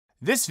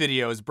This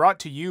video is brought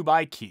to you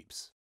by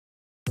Keeps.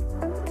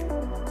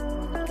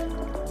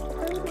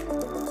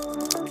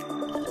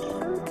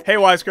 Hey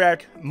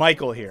Wisecrack,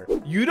 Michael here.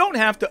 You don't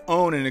have to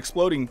own an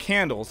exploding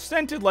candle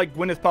scented like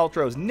Gwyneth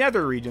Paltrow's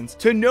nether regions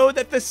to know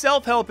that the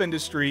self-help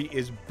industry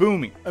is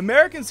booming.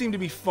 Americans seem to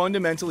be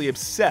fundamentally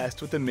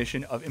obsessed with the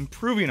mission of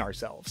improving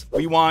ourselves.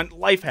 We want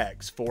life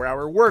hacks,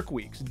 4-hour work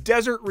weeks,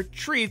 desert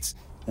retreats.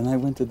 And I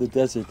went to the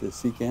desert to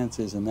seek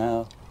answers, and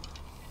now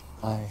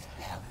I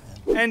have them.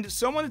 And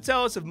someone to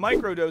tell us if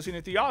microdosing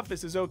at the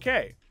office is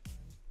okay.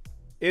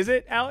 Is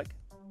it, Alec?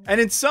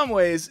 And in some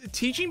ways,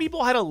 teaching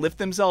people how to lift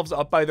themselves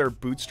up by their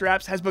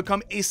bootstraps has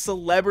become a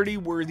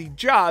celebrity-worthy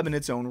job in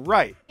its own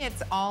right.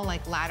 It's all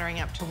like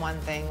laddering up to one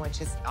thing, which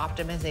is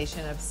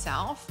optimization of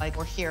self. Like,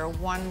 we're here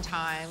one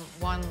time,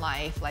 one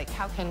life. Like,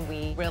 how can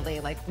we really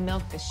like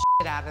milk the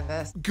shit out of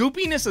this?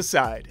 Goopiness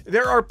aside,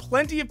 there are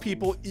plenty of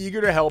people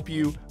eager to help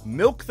you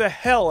milk the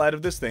hell out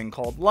of this thing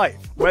called life.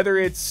 Whether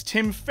it's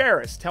Tim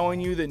Ferriss telling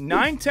you that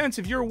 9/10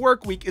 of your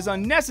work week is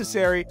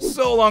unnecessary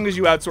so long as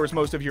you outsource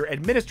most of your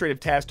administrative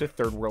tasks to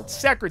third world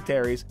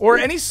secretaries, or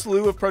any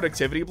slew of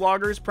productivity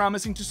bloggers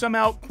promising to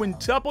somehow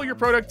quintuple your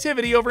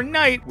productivity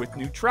overnight with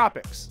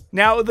nootropics.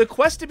 Now, the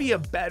quest to be a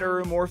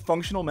better, more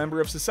functional member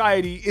of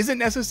society isn't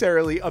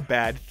necessarily a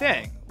bad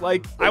thing.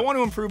 Like, I want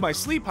to improve my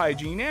sleep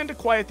hygiene and to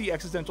quiet the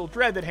existential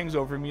dread that hangs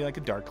over me like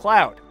a dark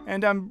cloud.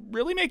 And I'm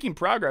really making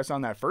progress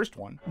on that first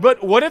one.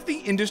 But what if the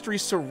industry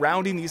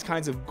surrounding these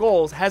kinds of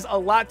goals has a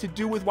lot to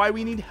do with why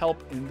we need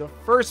help in the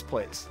first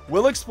place?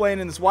 We'll explain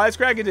in this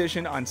Wisecrack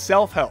edition on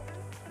self-help.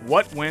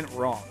 What went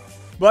wrong?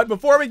 But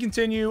before we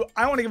continue,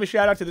 I want to give a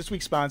shout out to this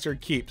week's sponsor,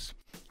 Keeps.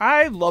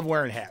 I love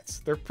wearing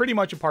hats. They're pretty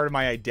much a part of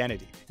my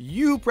identity.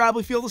 You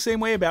probably feel the same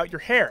way about your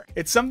hair.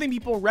 It's something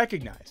people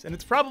recognize, and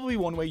it's probably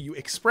one way you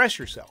express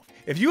yourself.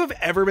 If you have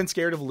ever been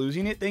scared of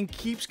losing it, then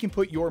Keeps can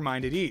put your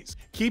mind at ease.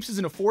 Keeps is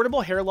an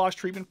affordable hair loss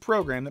treatment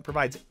program that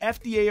provides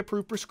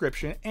FDA-approved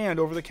prescription and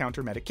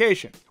over-the-counter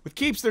medication. With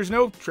Keeps, there's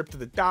no trip to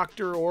the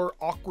doctor or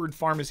awkward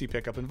pharmacy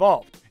pickup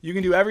involved. You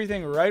can do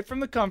everything right from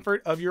the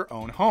comfort of your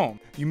own home.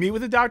 You meet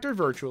with a doctor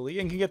virtually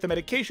and can get the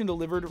medication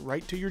delivered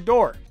right to your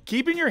door.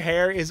 Keeping your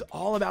hair is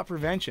all about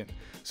prevention,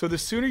 so the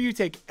sooner you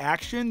take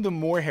action, the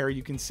more hair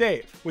you can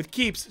save. With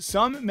Keeps,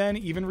 some men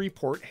even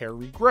report hair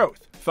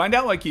regrowth. Find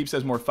out why Keeps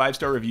has more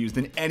 5-star reviews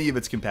than any of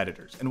its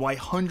competitors, and why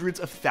hundreds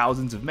of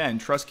thousands of men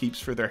trust Keeps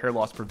for their hair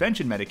loss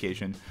prevention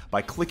medication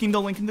by clicking the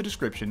link in the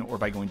description or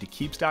by going to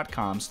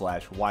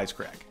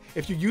keeps.com/wisecrack.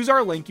 If you use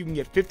our link, you can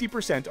get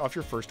 50% off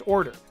your first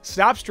order.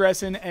 Stop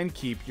stressing and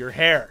keep your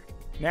hair.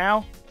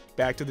 Now,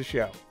 back to the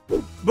show.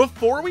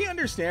 Before we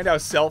understand how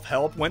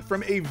self-help went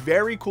from a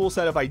very cool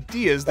set of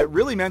ideas that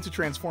really meant to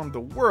transform the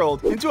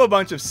world into a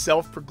bunch of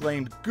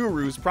self-proclaimed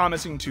gurus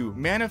promising to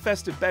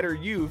manifest a better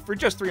you for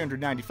just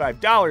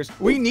 $395,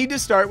 we need to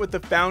start with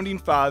the founding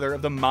father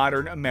of the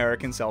modern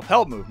American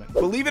self-help movement.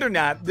 Believe it or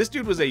not, this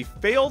dude was a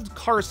failed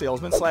car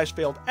salesman /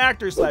 failed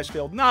actor /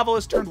 failed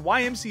novelist turned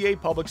YMCA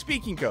public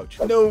speaking coach.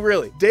 No,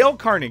 really. Dale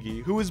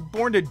Carnegie, who was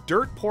born to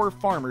dirt-poor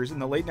farmers in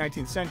the late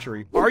 19th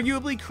century,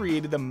 arguably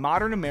created the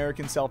modern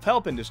American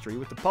self-help industry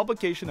with the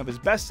publication of his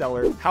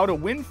bestseller, How to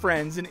Win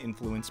Friends and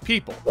Influence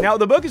People. Now,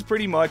 the book is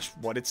pretty much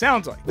what it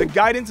sounds like. The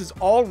guidance is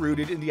all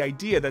rooted in the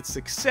idea that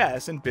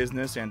success in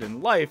business and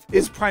in life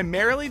is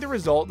primarily the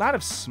result not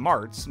of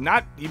smarts,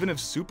 not even of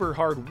super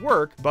hard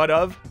work, but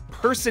of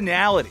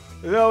personality.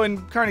 Though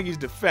in Carnegie's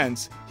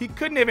defense, he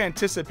couldn't have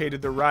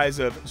anticipated the rise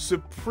of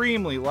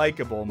supremely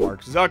likable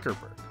Mark Zuckerberg.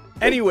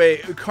 Anyway,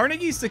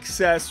 Carnegie's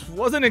success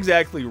wasn't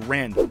exactly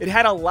random. It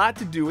had a lot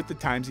to do with the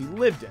times he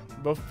lived in,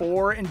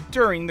 before and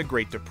during the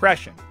Great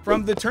Depression.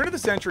 From the turn of the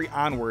century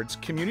onwards,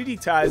 community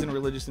ties and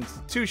religious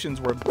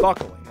institutions were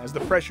buckling as the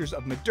pressures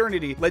of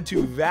modernity led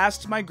to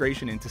vast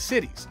migration into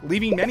cities,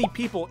 leaving many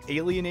people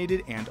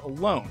alienated and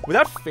alone.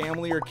 Without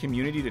family or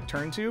community to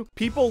turn to,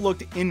 people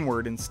looked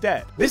inward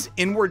instead. This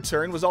inward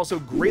turn was also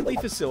greatly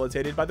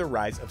facilitated by the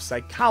rise of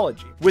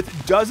psychology,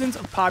 with dozens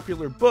of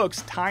popular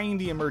books tying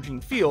the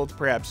emerging field,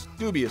 perhaps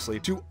dubiously,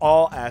 to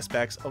all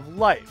aspects of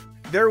life.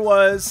 There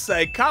was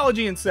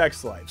Psychology in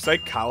Sex Life,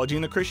 Psychology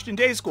in the Christian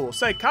Day School,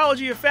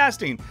 Psychology of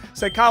Fasting,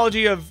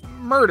 Psychology of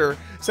Murder,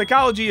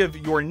 Psychology of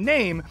Your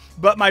Name,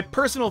 but my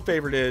personal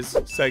favorite is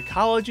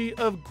Psychology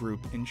of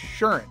Group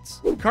Insurance.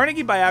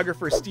 Carnegie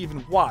biographer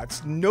Stephen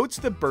Watts notes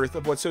the birth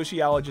of what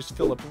sociologist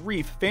Philip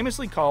Rieff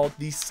famously called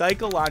the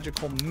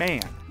psychological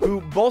man,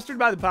 who, bolstered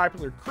by the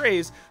popular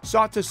craze,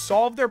 sought to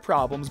solve their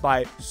problems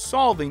by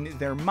solving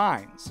their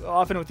minds,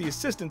 often with the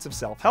assistance of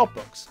self-help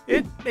books.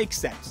 It makes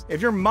sense. If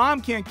your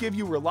mom can't give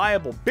you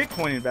reliable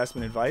Bitcoin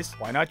investment advice,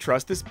 why not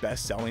trust this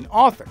best-selling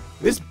author?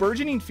 This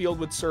burgeoning field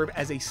would serve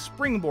as a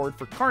springboard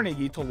support for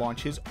Carnegie to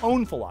launch his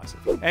own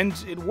philosophy. And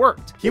it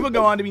worked. He would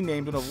go on to be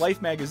named one of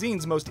Life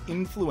magazine's most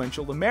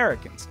influential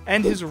Americans.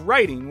 And his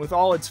writing, with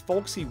all its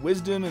folksy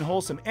wisdom and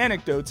wholesome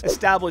anecdotes,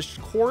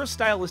 established core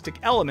stylistic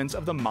elements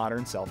of the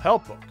modern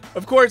self-help book.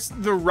 Of course,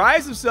 the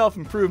rise of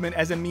self-improvement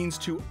as a means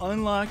to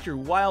unlock your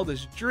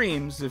wildest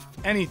dreams, if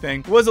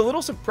anything, was a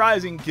little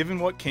surprising given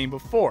what came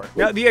before.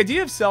 Now, the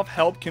idea of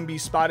self-help can be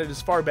spotted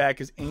as far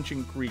back as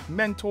ancient Greek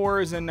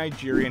mentors and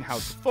Nigerian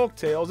house of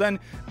folktales, and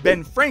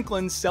Ben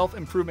Franklin's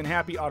self-improvement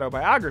happy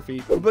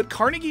autobiography, but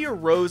Carnegie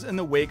arose in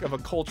the wake of a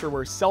culture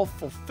where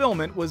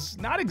self-fulfillment was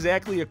not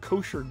exactly a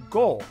kosher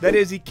goal. That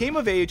is, he came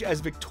of age as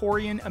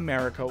Victorian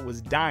America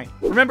was dying.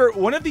 Remember,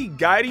 one of the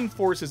guiding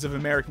forces of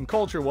American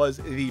culture was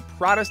the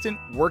Protestant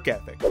work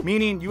ethic,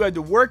 meaning you had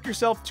to work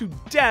yourself to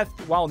death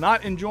while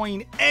not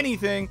enjoying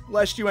anything,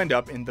 lest you end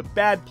up in the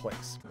bad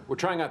place. We're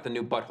trying out the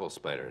new butthole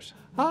spiders.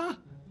 Huh?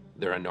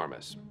 They're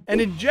enormous. And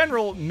in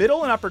general,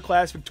 middle and upper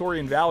class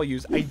Victorian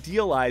values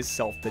idealize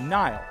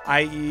self-denial,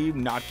 i.e.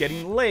 not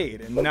getting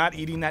laid and not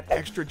eating that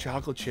extra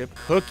chocolate chip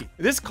cookie.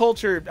 This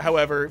culture,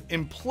 however,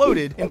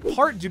 imploded in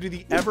part due to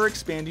the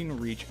ever-expanding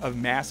reach of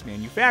mass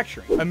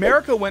manufacturing.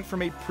 America went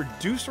from a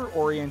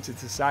producer-oriented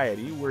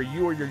society, where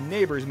you or your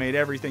neighbors made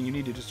everything you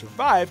needed to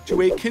survive,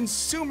 to a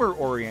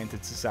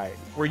consumer-oriented society,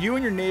 where you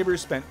and your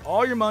neighbors spent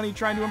all your money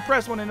trying to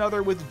impress one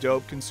another with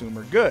dope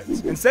consumer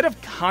goods. Instead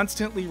of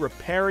constantly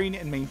repairing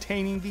and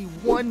maintaining the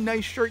one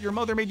nice shirt your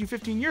mother made you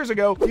 15 years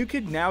ago, you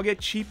could now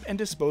get cheap and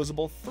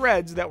disposable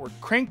threads that were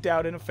cranked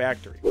out in a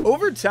factory.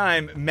 Over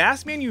time,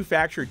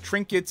 mass-manufactured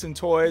trinkets and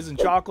toys and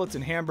chocolates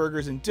and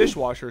hamburgers and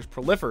dishwashers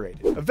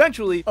proliferated.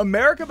 Eventually,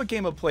 America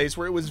became a place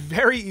where it was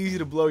very easy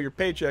to blow your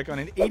paycheck on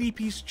an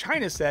 80-piece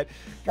china set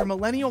your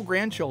millennial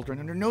grandchildren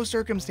under no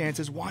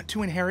circumstances want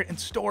to inherit and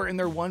store in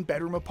their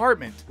one-bedroom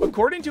apartment.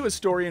 According to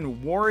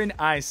historian Warren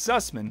I.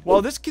 Sussman,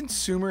 while this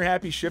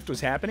consumer-happy shift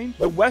was happening,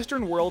 the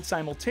Western world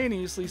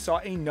simultaneously saw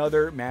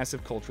another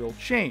massive cultural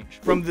change.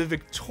 From the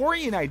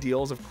Victorian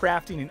ideals of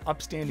crafting an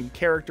upstanding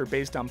character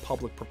based on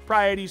public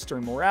propriety,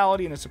 stern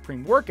morality, and a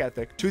supreme work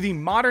ethic, to the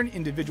modern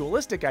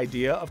individualistic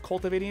idea of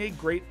cultivating a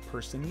great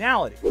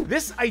personality.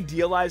 This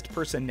idealized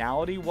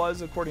personality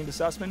was, according to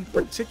Sussman,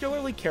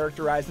 particularly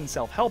characterized in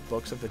self-help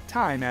books of the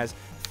time as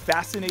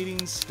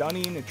fascinating,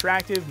 stunning,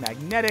 attractive,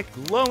 magnetic,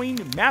 glowing,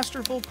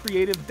 masterful,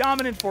 creative,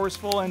 dominant,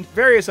 forceful, and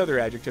various other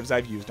adjectives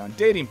I've used on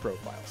dating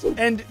profiles.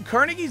 And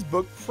Carnegie's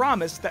book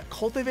promised that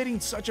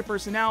cultivating such a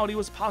personality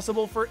was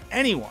possible for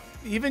anyone,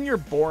 even your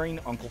boring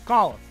Uncle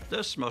Colin.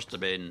 This must have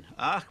been,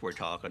 we're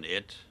talking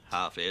 8,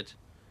 half 8.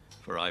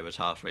 For I was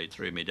halfway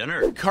through my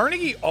dinner.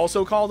 Carnegie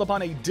also called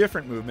upon a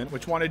different movement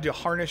which wanted to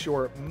harness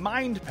your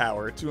mind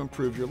power to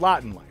improve your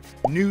lot in life.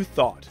 New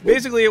Thought.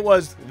 Basically, it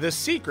was The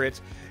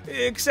Secret,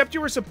 except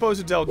you were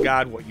supposed to tell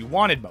God what you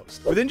wanted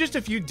most. Within just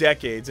a few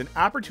decades, an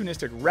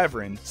opportunistic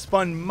reverend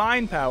spun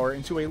mind power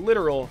into a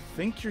literal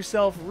think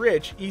yourself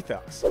rich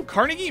ethos.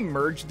 Carnegie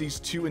merged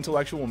these two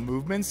intellectual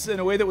movements in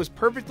a way that was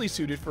perfectly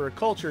suited for a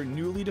culture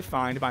newly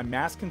defined by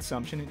mass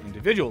consumption and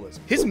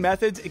individualism. His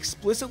methods,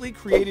 explicitly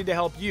created to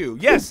help you,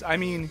 yes, I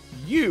mean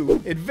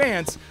you,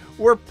 advance,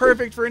 were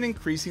perfect for an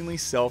increasingly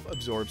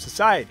self-absorbed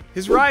society.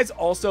 His rise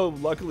also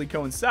luckily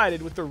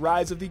coincided with the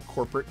rise of the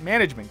corporate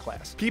management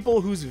class,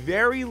 people whose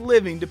very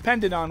living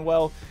depended on,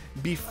 well,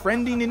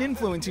 befriending and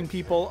influencing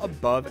people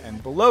above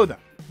and below them.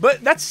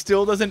 But that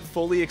still doesn't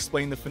fully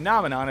explain the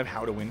phenomenon of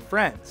how to win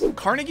friends.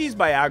 Carnegie's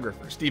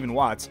biographer, Stephen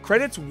Watts,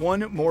 credits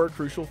one more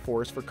crucial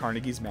force for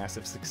Carnegie's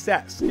massive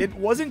success. It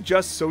wasn't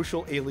just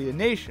social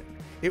alienation.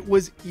 It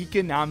was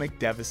economic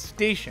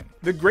devastation.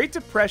 The Great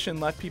Depression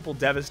left people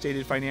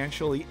devastated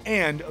financially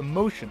and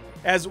emotionally.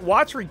 As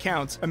Watts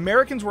recounts,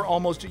 Americans were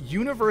almost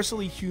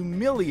universally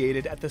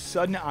humiliated at the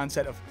sudden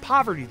onset of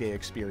poverty they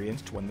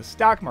experienced when the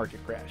stock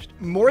market crashed.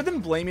 More than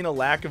blaming a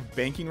lack of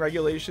banking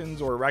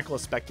regulations or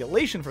reckless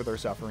speculation for their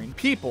suffering,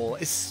 people,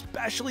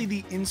 especially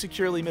the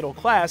insecurely middle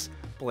class,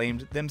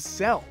 blamed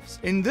themselves.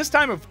 In this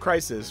time of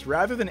crisis,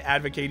 rather than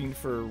advocating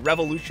for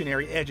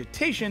revolutionary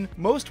agitation,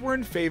 most were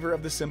in favor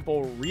of the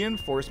simple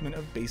reinforcement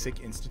of basic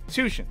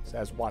institutions,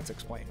 as Watts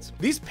explains.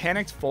 These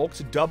panicked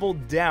folks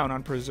doubled down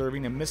on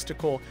preserving a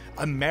mystical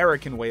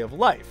American way of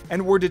life,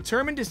 and were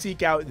determined to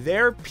seek out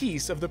their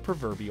piece of the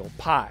proverbial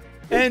pie.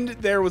 And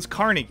there was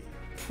Carnegie,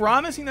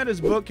 promising that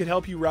his book could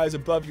help you rise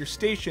above your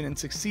station and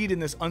succeed in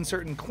this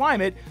uncertain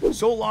climate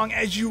so long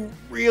as you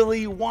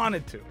really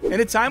wanted to. In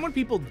a time when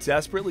people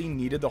desperately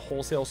needed the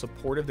wholesale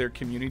support of their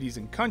communities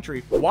and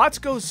country, Watts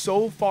goes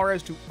so far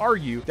as to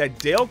argue that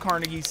Dale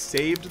Carnegie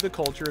saved the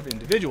culture of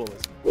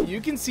individualism.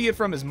 You can see it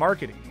from his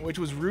marketing, which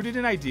was rooted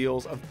in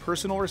ideals of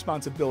personal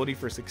responsibility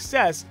for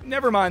success,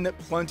 never mind that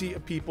plenty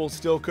of people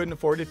still couldn't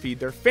afford to feed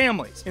their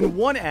families. In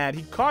one ad,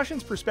 he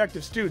cautions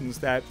prospective students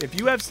that if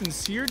you have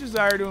sincere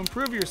desire to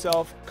improve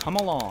yourself, come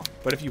along.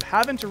 But if you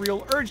haven't a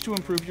real urge to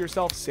improve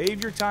yourself,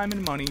 save your time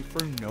and money,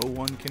 for no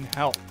one can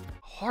help.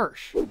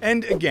 harsh.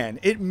 And again,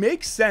 it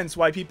makes sense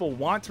why people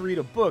want to read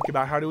a book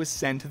about how to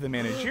ascend to the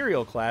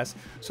managerial class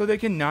so they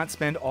can not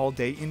spend all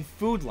day in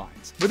food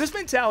lines. But this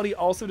mentality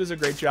also does a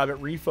great job at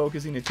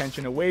refocusing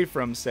attention away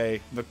from,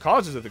 say, the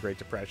causes of the Great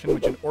Depression,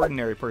 which an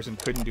ordinary person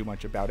couldn't do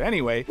much about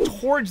anyway,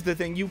 towards the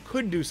thing you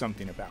could do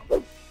something about: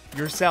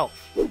 yourself.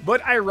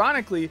 But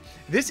ironically,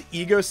 this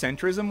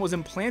egocentrism was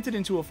implanted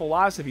into a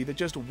philosophy that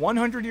just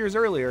 100 years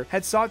earlier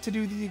had sought to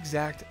do the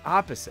exact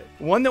opposite.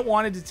 One that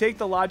wanted to take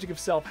the logic of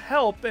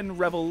self-help and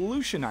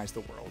revolutionize the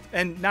world.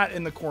 And not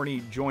in the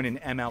corny join an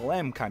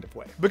MLM kind of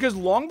way. Because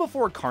long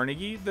before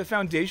Carnegie, the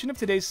foundation of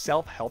today's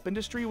self-help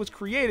industry was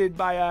created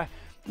by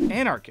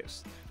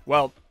anarchists.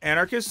 Well,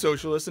 anarchists,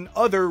 socialists, and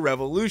other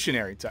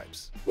revolutionary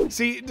types.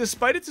 See,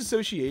 despite its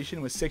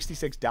association with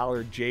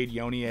 $66 jade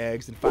yoni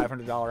eggs and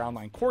 $500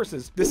 online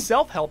courses, the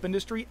self-help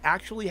industry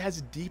actually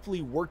has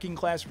deeply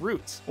working-class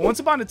roots.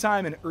 Once upon a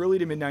time in early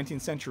to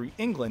mid-19th century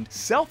England,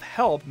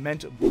 self-help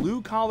meant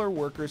blue-collar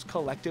workers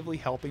collectively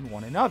helping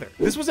one another.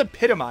 This was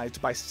epitomized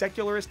by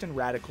secularist and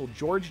radical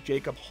George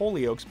Jacob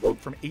Holyoake's book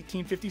from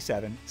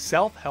 1857,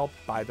 Self-Help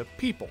by the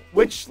People,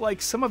 which,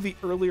 like some of the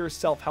earlier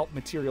self-help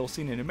material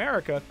seen in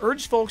America,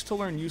 urged folks to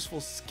learn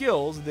useful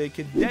skills they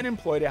could then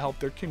employ to help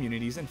their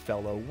communities and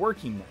fellow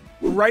working men.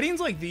 Writings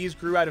like these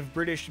grew out of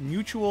British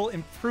mutual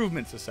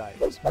improvement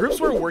societies,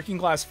 groups where working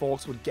class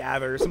folks would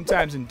gather,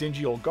 sometimes in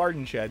dingy old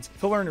garden sheds,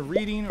 to learn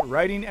reading,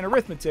 writing, and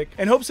arithmetic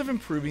in hopes of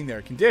improving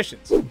their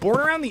conditions.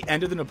 Born around the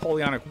end of the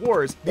Napoleonic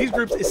Wars, these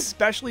groups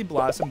especially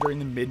blossomed during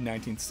the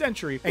mid-19th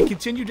century and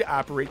continued to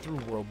operate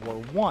through World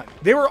War I.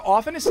 They were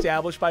often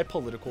established by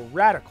political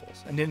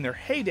radicals, and in their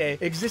heyday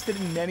existed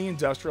in many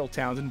industrial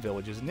towns and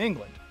villages in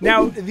England.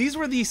 Now, these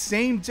were the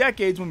same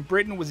decades when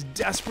Britain was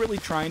desperately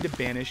trying to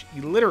banish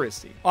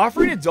illiteracy,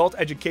 offering adult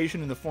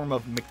education in the form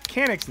of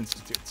mechanics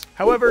institutes.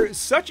 However,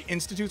 such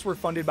institutes were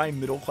funded by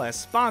middle-class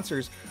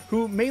sponsors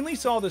who mainly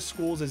saw the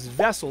schools as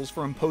vessels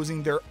for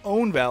imposing their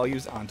own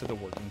values onto the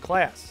working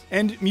class.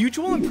 And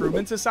mutual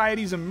improvement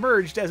societies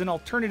emerged as an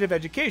alternative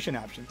education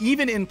option,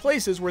 even in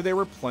places where there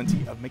were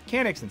plenty of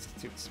mechanics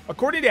institutes.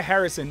 According to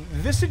Harrison,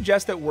 this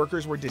suggests that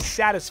workers were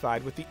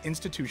dissatisfied with the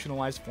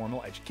institutionalized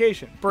formal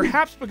education,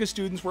 perhaps because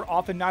students were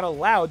often not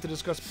allowed to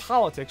discuss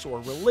politics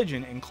or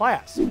religion in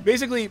class.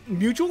 Basically,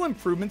 mutual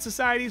improvement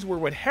societies were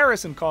what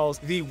Harrison calls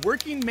the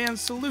working man's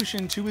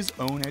solution to his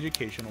own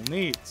educational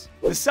needs.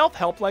 The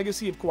self-help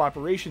legacy of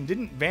cooperation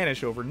didn't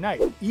vanish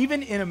overnight.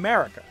 Even in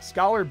America,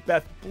 scholar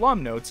Beth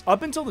Blum notes,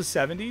 up until the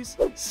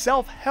 70s,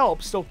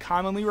 self-help still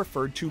commonly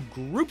referred to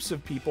groups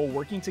of people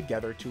working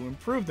together to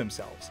improve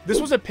themselves.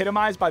 This was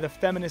epitomized by the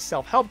feminist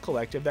self-help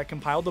collective that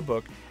compiled the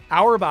book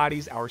Our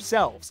Bodies,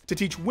 Ourselves, to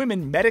teach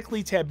women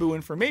medically taboo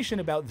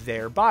information about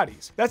their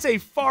bodies. That's a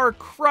far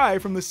cry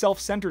from the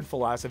self-centered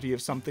philosophy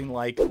of something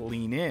like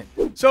lean in.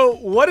 So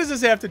what does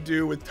this have to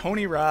do with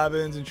Tony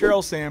Robbins and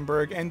Sheryl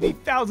Sandberg and the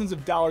thousands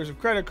of dollars of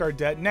credit card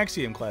debt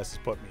NXIVM classes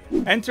put me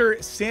in? Enter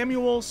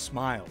Samuel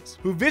Smiles,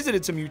 who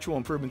visited some mutual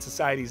improvement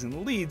societies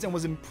in Leeds and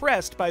was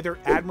impressed by their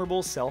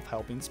admirable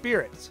self-helping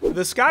spirits.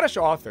 The Scottish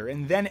author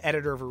and then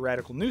editor of a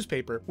radical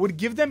newspaper would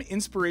give them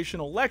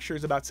inspirational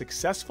lectures about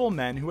successful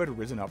men who had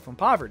risen up from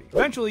poverty.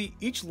 Eventually,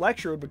 each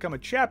lecture would become a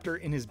chapter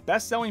in his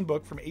best-selling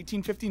book from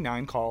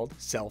 1859 called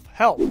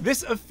Self-Help.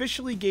 This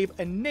officially gave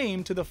a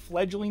name to the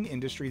fledgling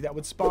industry that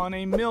would spawn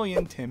a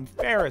million Tim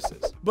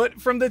Ferrisses.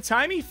 But from the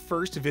time he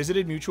first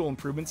visited mutual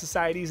improvement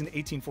societies in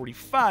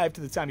 1845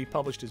 to the time he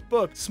published his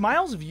book,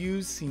 Smiles'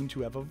 views seem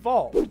to have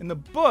evolved. In the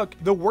book,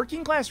 the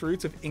working class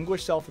roots of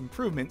English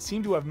self-improvement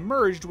seem to have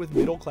merged with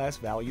middle-class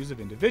values of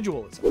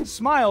individualism.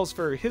 Smiles,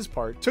 for his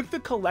part, took the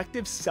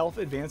collective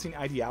self-advancing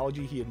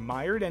ideology he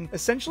admired and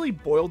essentially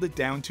boiled it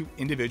down to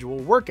individual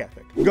work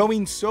ethic,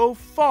 going so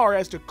far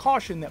as to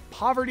caution that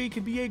poverty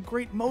could be a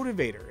great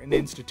motivator and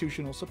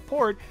institutional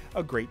support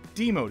a great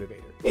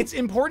demotivator. It's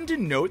important to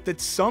note that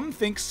some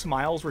think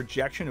Smiles'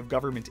 rejection of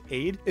government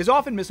aid is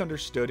often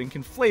misunderstood and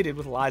conflated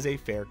with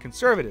laissez-faire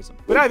conservatism.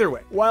 But either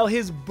way, while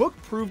his book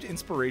proved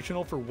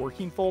inspirational for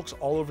working folks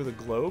all over the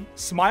globe,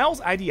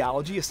 Smiles'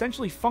 ideology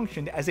essentially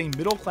functioned as a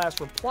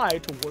middle-class reply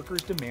to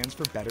workers' demands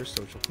for better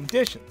social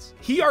conditions.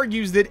 He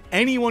argues that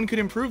anyone could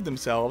improve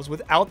themselves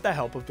without the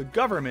help of the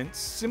government,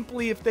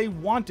 simply if they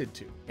wanted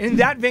to. In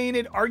that vein,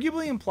 it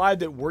arguably implied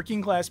that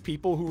working-class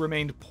people who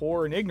remained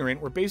poor and ignorant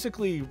were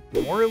basically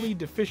morally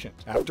deficient.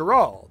 After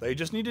all, they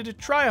just needed to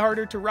try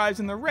harder to rise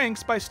in the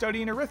ranks by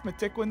studying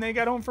arithmetic when they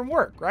got home from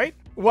work, right?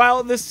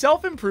 While the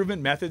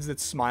self-improvement methods that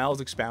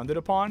Smiles expounded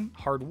upon,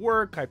 hard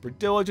work,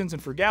 hyperdiligence,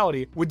 and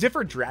frugality, would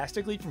differ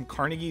drastically from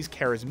Carnegie's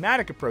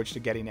charismatic approach to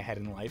getting ahead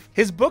in life,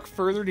 his book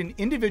furthered an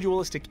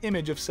individualistic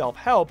image of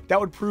self-help that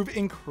would prove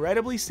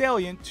incredibly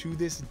salient to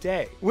this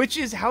day, which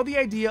is how the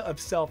idea of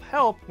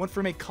self-help went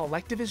from a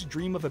collectivist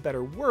dream of a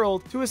better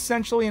world to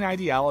essentially an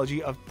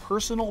ideology of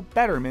personal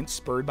betterment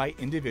spurred by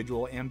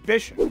individual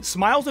ambition.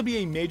 Smiles would be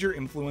a major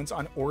influence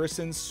on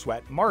Orison's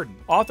Swett Marden,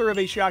 author of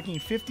a shocking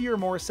 50 or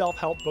more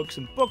self-help books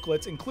recent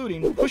booklets,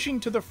 including Pushing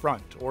to the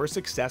Front or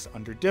Success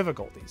Under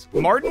Difficulties.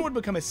 Martin would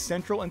become a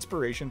central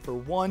inspiration for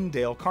one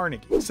Dale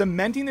Carnegie,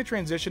 cementing the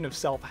transition of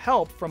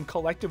self-help from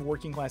collective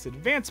working class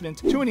advancement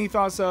to an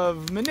ethos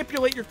of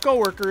manipulate your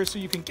coworkers so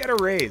you can get a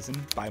raise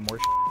and buy more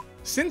shit.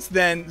 Since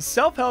then,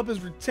 self-help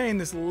has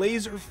retained this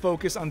laser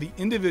focus on the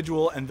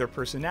individual and their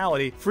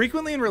personality,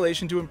 frequently in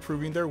relation to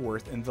improving their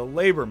worth in the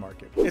labor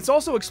market. It's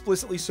also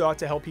explicitly sought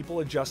to help people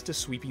adjust to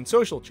sweeping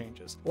social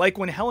changes, like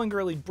when Helen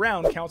Gurley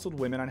Brown counseled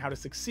women on how to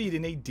succeed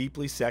in a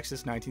deeply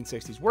sexist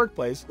 1960s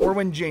workplace, or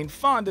when Jane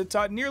Fonda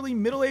taught nearly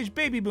middle-aged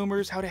baby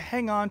boomers how to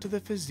hang on to the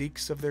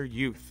physiques of their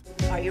youth.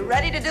 Are you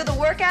ready to do the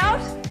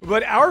workout?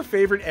 But our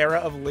favorite era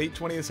of late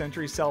 20th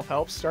century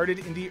self-help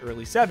started in the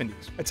early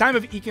 70s, a time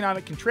of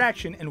economic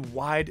contraction and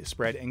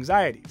widespread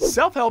anxiety.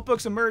 Self-help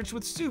books emerged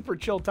with super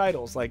chill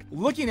titles like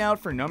Looking Out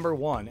for Number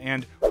One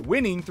and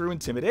Winning Through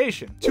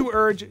Intimidation, to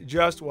urge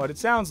just what it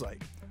sounds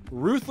like: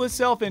 ruthless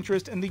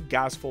self-interest and the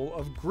gospel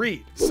of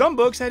greed. Some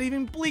books had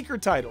even bleaker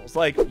titles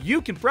like You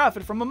Can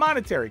Profit from a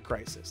Monetary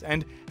Crisis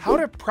and How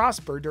to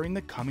Prosper During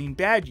the Coming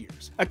Bad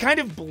Years, a kind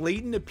of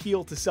blatant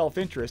appeal to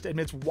self-interest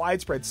amidst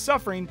widespread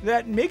suffering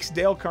that makes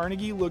Dale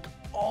Carnegie look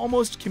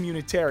almost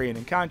communitarian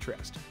in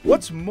contrast.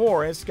 What's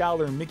more, as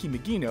scholar Mickey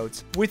McGee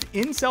notes,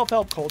 within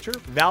self-help culture,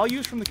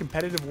 values from the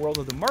competitive world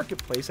of the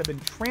marketplace have been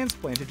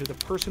transplanted to the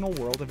personal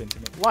world of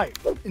intimate life.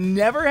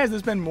 Never has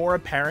this been more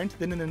apparent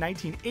than in the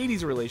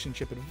 1980s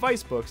relationship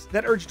advice books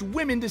that urged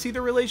women to see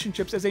their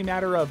relationships as a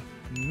matter of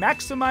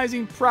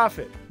maximizing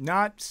profit,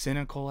 not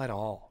cynical at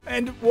all.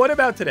 And what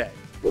about today?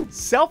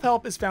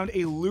 Self-help has found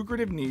a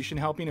lucrative niche in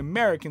helping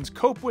Americans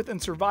cope with and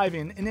survive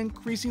in an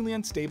increasingly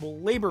unstable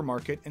labor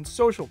market and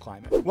social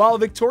climate. While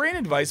Victorian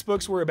advice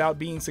books were about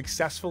being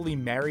successfully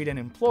married and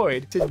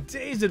employed,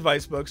 today's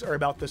advice books are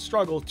about the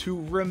struggle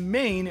to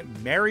remain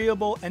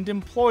marryable and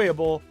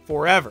employable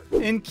forever.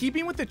 In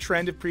keeping with the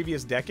trend of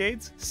previous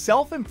decades,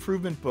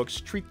 self-improvement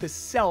books treat the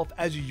self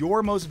as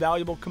your most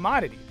valuable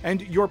commodity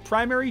and your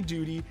primary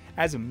duty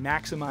as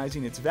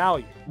maximizing its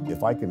value.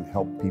 If I can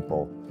help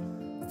people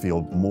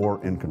feel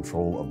more in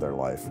control of their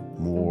life,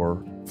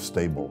 more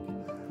stable,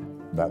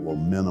 that will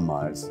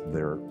minimize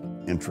their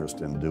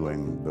interest in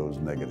doing those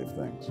negative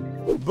things.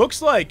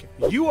 Books like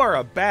You Are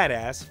a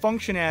Badass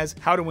function as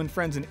How to Win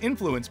Friends and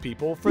Influence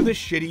People for the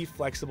shitty,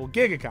 flexible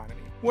gig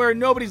economy, where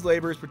nobody's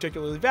labor is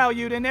particularly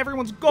valued and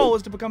everyone's goal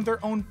is to become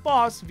their own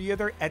boss via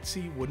their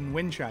Etsy wooden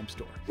wind chime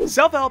store.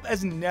 Self-help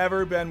has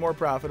never been more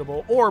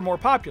profitable or more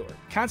popular,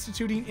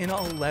 constituting an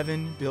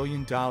 $11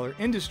 billion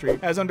industry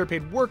as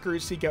underpaid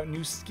workers seek out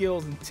new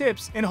skills and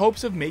tips in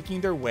hopes of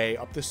making their way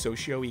up the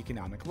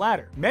socio-economic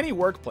ladder. Many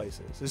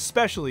workplaces,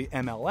 especially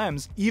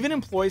MLMs, even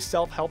employ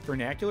self-help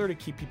vernacular to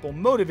keep people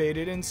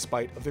motivated in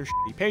spite of their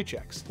shitty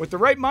paychecks. With the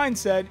right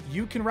mindset,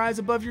 you can rise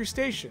above your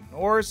station,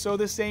 or so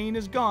the saying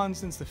has gone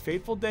since the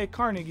fateful day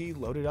Carnegie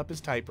loaded up his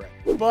typewriter.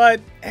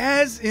 But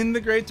as in the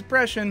Great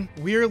Depression,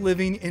 we're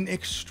living in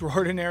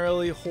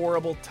extraordinarily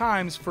horrible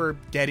times for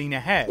getting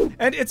ahead.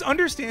 And it's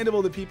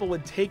understandable that people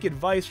would take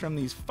advice from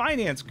these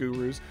finance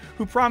gurus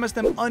who promise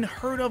them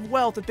unheard of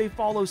wealth if they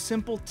follow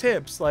simple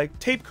tips like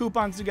tape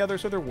coupons together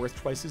so they're worth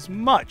twice as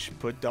much,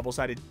 put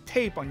double-sided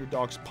tape on your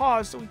dog's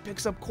paws so he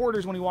picks up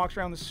quarters when he walks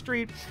around the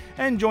street,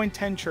 and join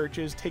 10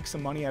 churches, take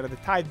some money out of the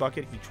tithe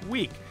bucket each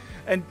week,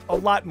 and a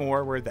lot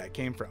more where that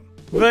came from.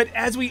 But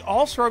as we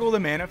all struggle to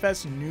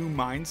manifest new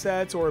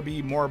mindsets or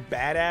be more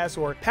badass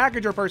or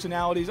package our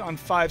personalities on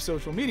 5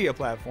 social media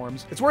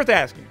platforms, it's worth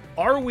asking,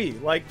 are we,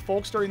 like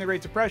folks during the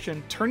Great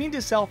Depression, turning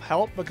to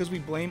self-help because we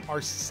blame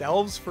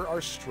ourselves for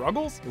our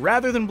struggles,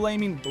 rather than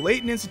blaming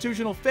blatant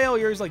institutional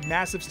failures like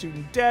massive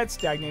student debt,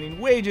 stagnating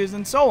wages,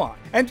 and so on?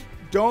 And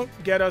don't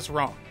get us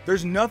wrong,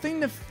 there's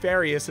nothing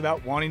nefarious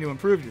about wanting to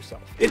improve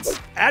yourself. It's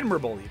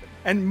admirable even.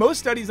 And most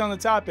studies on the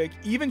topic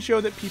even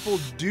show that people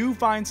do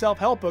find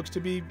self-help books to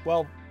be,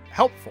 well,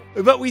 helpful.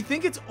 But we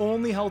think it's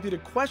only healthy to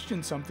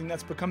question something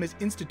that's become as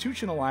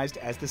institutionalized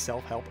as the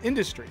self-help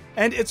industry.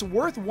 And it's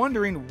worth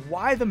wondering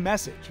why the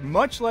message,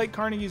 much like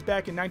Carnegie's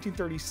back in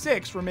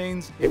 1936,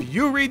 remains, if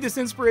you read this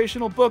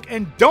inspirational book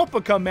and don't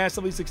become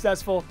massively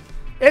successful,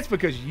 it's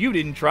because you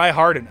didn't try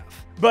hard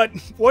enough. But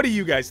what do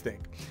you guys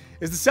think?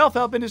 Is the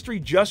self-help industry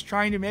just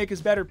trying to make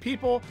us better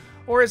people,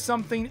 or is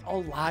something a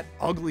lot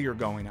uglier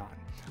going on?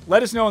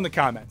 Let us know in the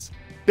comments.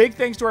 Big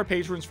thanks to our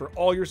patrons for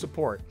all your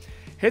support.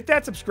 Hit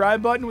that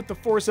subscribe button with the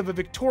force of a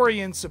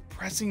Victorian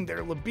suppressing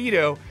their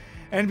libido,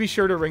 and be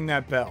sure to ring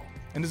that bell.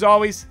 And as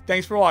always,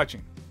 thanks for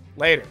watching.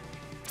 Later.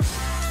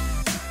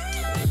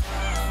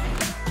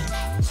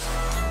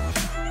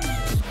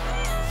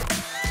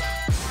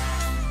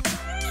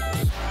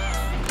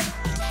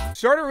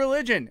 Start a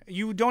religion.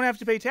 You don't have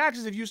to pay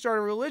taxes if you start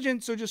a religion,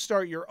 so just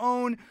start your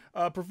own,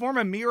 perform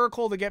a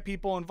miracle to get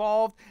people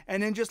involved,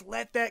 and then just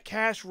let that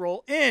cash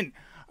roll in.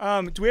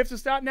 Do we have to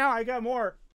stop now? I got more.